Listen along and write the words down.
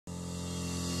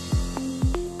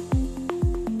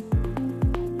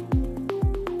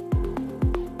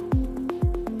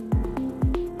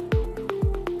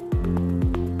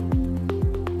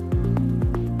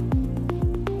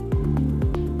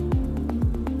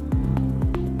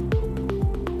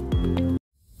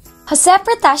Jose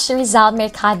Protasio Rizal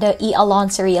Mercado y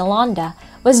Alonso Realonda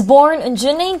was born on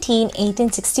June 19,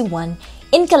 1861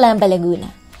 in Calamba,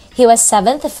 Laguna. He was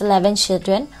 7th of 11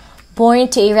 children, born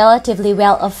to a relatively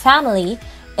well-off family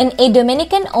in a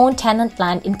Dominican-owned tenant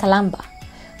land in Calamba.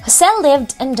 Jose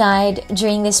lived and died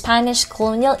during the Spanish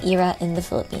colonial era in the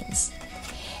Philippines.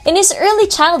 In his early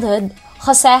childhood,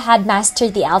 Jose had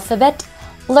mastered the alphabet,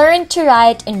 learned to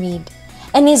write and read,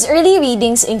 and his early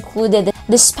readings included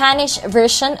the Spanish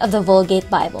version of the Vulgate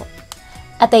Bible.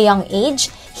 At a young age,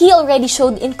 he already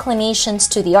showed inclinations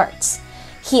to the arts.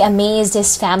 He amazed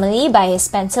his family by his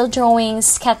pencil drawings,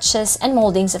 sketches, and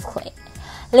moldings of clay.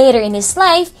 Later in his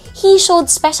life, he showed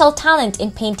special talent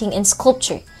in painting and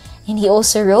sculpture, and he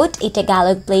also wrote a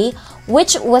Tagalog play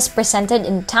which was presented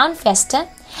in Town Fiesta,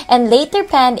 and later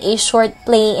penned a short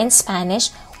play in Spanish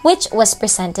which was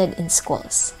presented in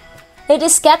schools. Let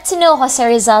us get to know Jose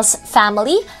Rizal's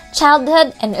family,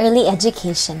 childhood, and early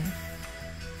education.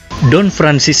 Don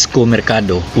Francisco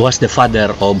Mercado was the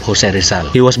father of Jose Rizal.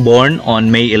 He was born on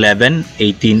May 11,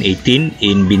 1818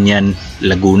 in Binyan,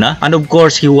 Laguna. And of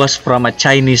course, he was from a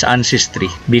Chinese ancestry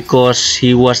because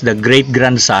he was the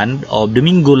great-grandson of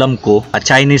Domingo Lamco, a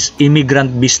Chinese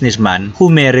immigrant businessman who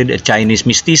married a Chinese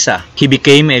mestiza. He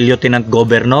became a lieutenant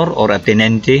governor or a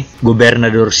tenente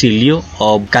gobernadorcillo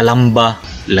of Calamba,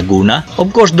 Laguna.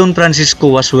 Of course, Don Francisco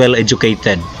was well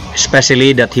educated,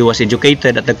 especially that he was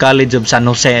educated at the College of San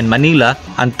Jose in Manila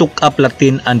and took up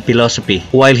Latin and philosophy.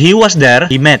 While he was there,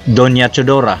 he met Doña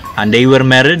Teodora and they were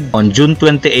married on June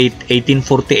 28,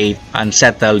 1848 and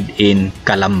settled in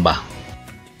Calamba.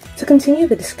 To continue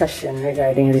the discussion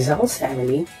regarding Rizal's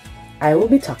family, I will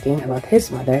be talking about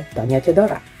his mother, Doña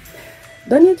Teodora.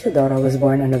 Doña Teodora was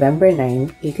born on November 9,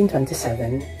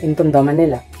 1827 in Tondo,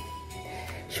 Manila.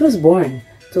 She was born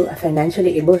to a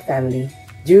financially able family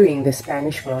during the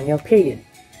Spanish colonial period.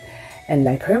 And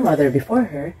like her mother before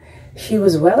her, she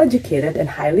was well educated and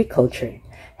highly cultured,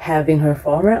 having her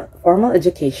formal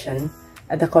education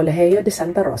at the Colegio de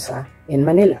Santa Rosa in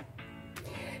Manila.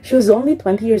 She was only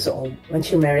 20 years old when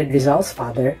she married Rizal's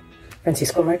father,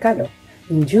 Francisco Mercado,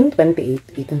 on June 28,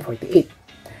 1848.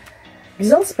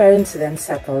 Rizal's parents then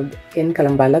settled in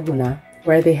Calamba, Laguna,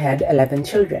 where they had 11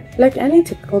 children. Like any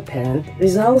typical parent,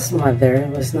 Rizal's mother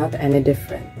was not any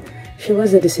different. She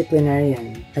was a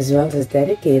disciplinarian, as well as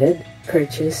dedicated,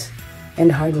 courteous,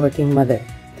 and hardworking mother.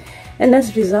 And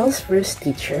as Rizal's first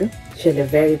teacher, she had a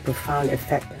very profound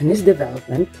effect on his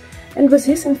development and was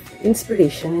his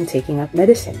inspiration in taking up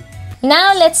medicine.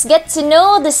 Now let's get to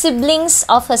know the siblings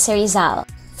of Jose Rizal.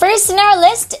 First in our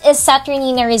list is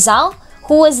Saturnina Rizal,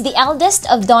 who was the eldest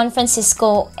of Don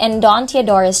Francisco and Don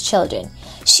Teodora's children.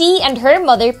 She and her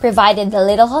mother provided the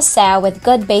little Jose with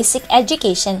good basic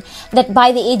education that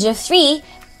by the age of 3,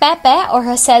 Pepe, or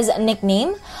Jose's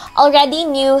nickname, already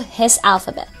knew his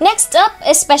alphabet. Next up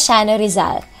is Pasiano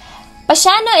Rizal.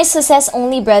 Pasiano is Jose's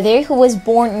only brother who was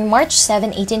born on March 7,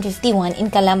 1851 in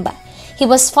Calamba. He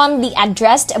was fondly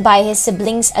addressed by his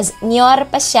siblings as Ñor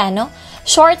Pasiano,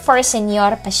 short for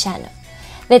Señor Pasiano.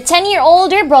 The 10-year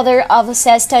older brother of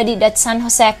Jose studied at San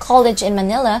Jose College in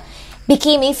Manila,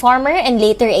 became a farmer, and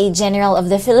later a general of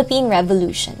the Philippine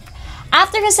Revolution.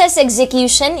 After Jose's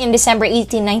execution in December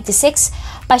 1896,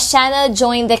 Pasiano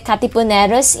joined the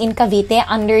Katipuneros in Cavite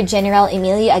under General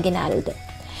Emilio Aguinaldo.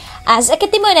 As a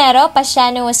Katipunero,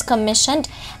 Pasiano was commissioned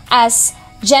as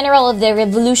General of the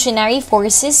Revolutionary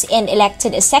Forces and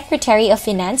elected as Secretary of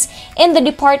Finance in the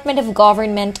Department of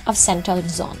Government of Central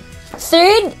Luzon.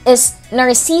 Third is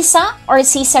Narcisa or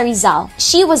Cisa Rizal.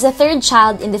 She was the third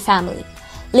child in the family.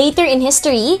 Later in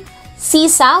history,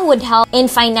 Cisa would help in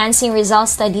financing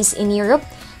Rizal's studies in Europe,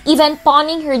 even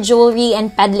pawning her jewelry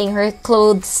and peddling her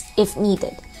clothes if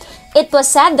needed. It was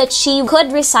said that she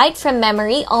could recite from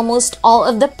memory almost all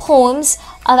of the poems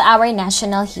of our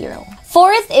national hero.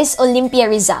 Fourth is Olympia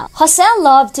Rizal. Jose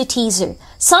loved to tease her,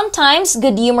 sometimes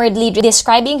good-humoredly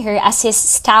describing her as his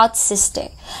stout sister.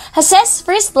 Jose's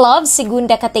first love,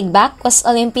 Segunda Katigbak, was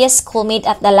Olympia's schoolmate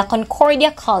at the La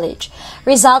Concordia College.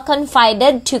 Rizal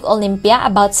confided to Olympia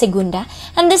about Segunda,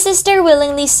 and the sister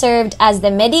willingly served as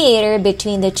the mediator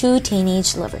between the two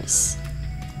teenage lovers.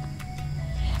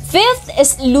 Fifth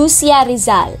is Lucia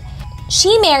Rizal.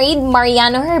 She married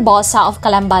Mariano Herbosa of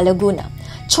Calamba, Laguna.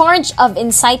 Charged of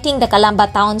inciting the Calamba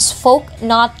townsfolk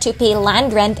not to pay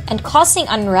land rent and causing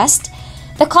unrest,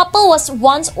 the couple was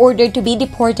once ordered to be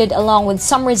deported along with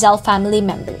some Rizal family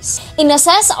members. In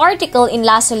Jose's article in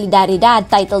La Solidaridad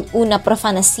titled Una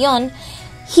Profanación,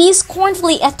 he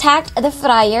scornfully attacked the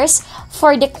friars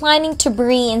for declining to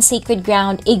bury in sacred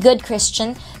ground a good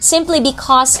Christian simply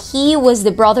because he was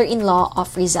the brother-in-law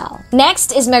of Rizal.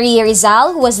 Next is Maria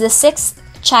Rizal, who was the sixth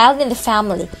child in the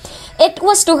family. It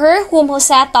was to her whom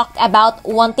Jose talked about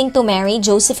wanting to marry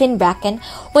Josephine Bracken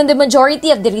when the majority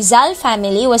of the Rizal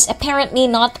family was apparently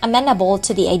not amenable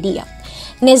to the idea.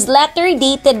 In his letter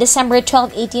dated December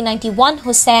 12, 1891,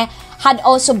 Jose had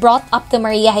also brought up to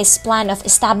Maria his plan of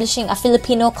establishing a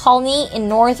Filipino colony in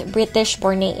North British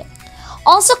Borneo.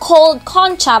 Also called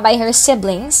Concha by her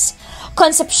siblings,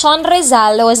 Concepcion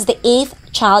Rizal was the 8th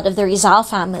child of the Rizal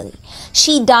family.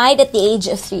 She died at the age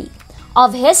of 3.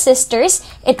 Of his sisters,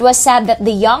 it was said that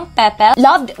the young Pepe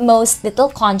loved most little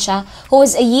Concha, who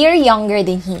was a year younger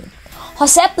than he.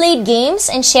 Jose played games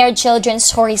and shared children's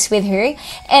stories with her,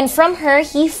 and from her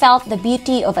he felt the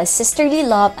beauty of a sisterly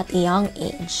love at a young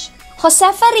age.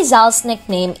 Josefa Rizal's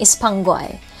nickname is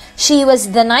Pangoy. She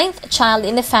was the 9th child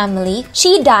in the family.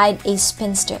 She died a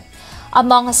spinster.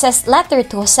 Among Jose's letter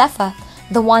to Josefa,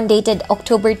 the one dated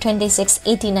October 26,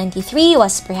 1893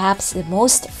 was perhaps the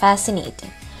most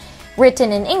fascinating.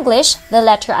 Written in English, the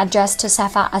letter addressed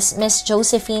Josefa as Miss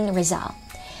Josephine Rizal.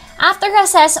 After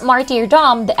Jose's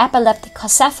martyrdom, the epileptic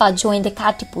Josefa joined the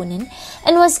Katipunan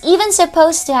and was even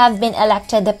supposed to have been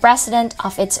elected the president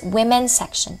of its women's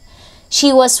section.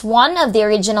 She was one of the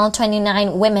original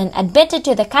 29 women admitted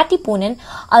to the Katipunan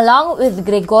along with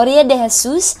Gregoria de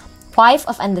Jesus, wife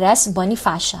of Andres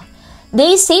Bonifacia.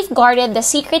 They safeguarded the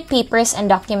secret papers and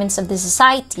documents of the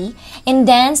society and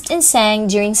danced and sang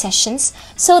during sessions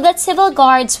so that civil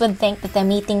guards would think that the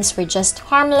meetings were just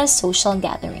harmless social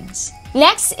gatherings.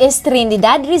 Next is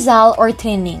Trinidad Rizal or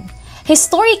Trining.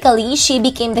 Historically, she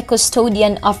became the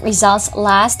custodian of Rizal's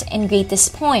last and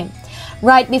greatest poem.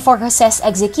 Right before Jose's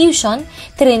execution,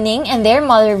 Trining and their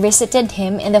mother visited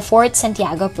him in the Fort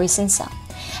Santiago prison cell.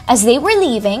 As they were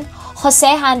leaving, Jose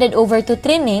handed over to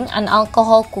Trining an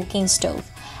alcohol cooking stove,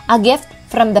 a gift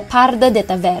from the Pardo de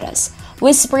Taveras,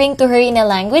 whispering to her in a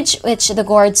language which the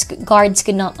guards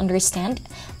could not understand,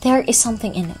 "There is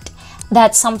something in it."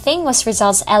 That something was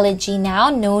Rizal's elegy now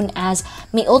known as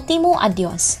Mi Ultimo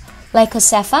Adios. Like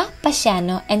Josefa,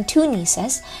 Pasiano, and 2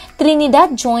 nieces,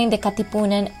 Trinidad joined the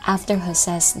Katipunan after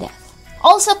Jose's death.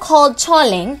 Also called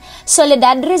Choling,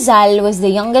 Soledad Rizal was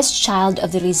the youngest child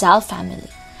of the Rizal family.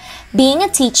 Being a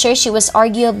teacher, she was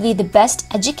arguably the best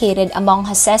educated among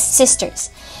Jose's sisters.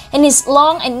 In his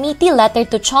long and meaty letter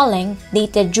to Choling,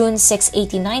 dated June 6,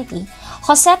 1890,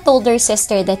 Jose told her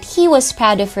sister that he was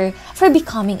proud of her for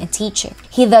becoming a teacher.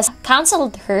 He thus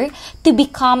counseled her to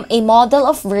become a model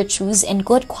of virtues and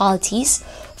good qualities,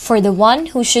 for the one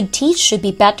who should teach should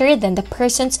be better than the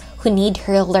persons who need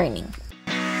her learning.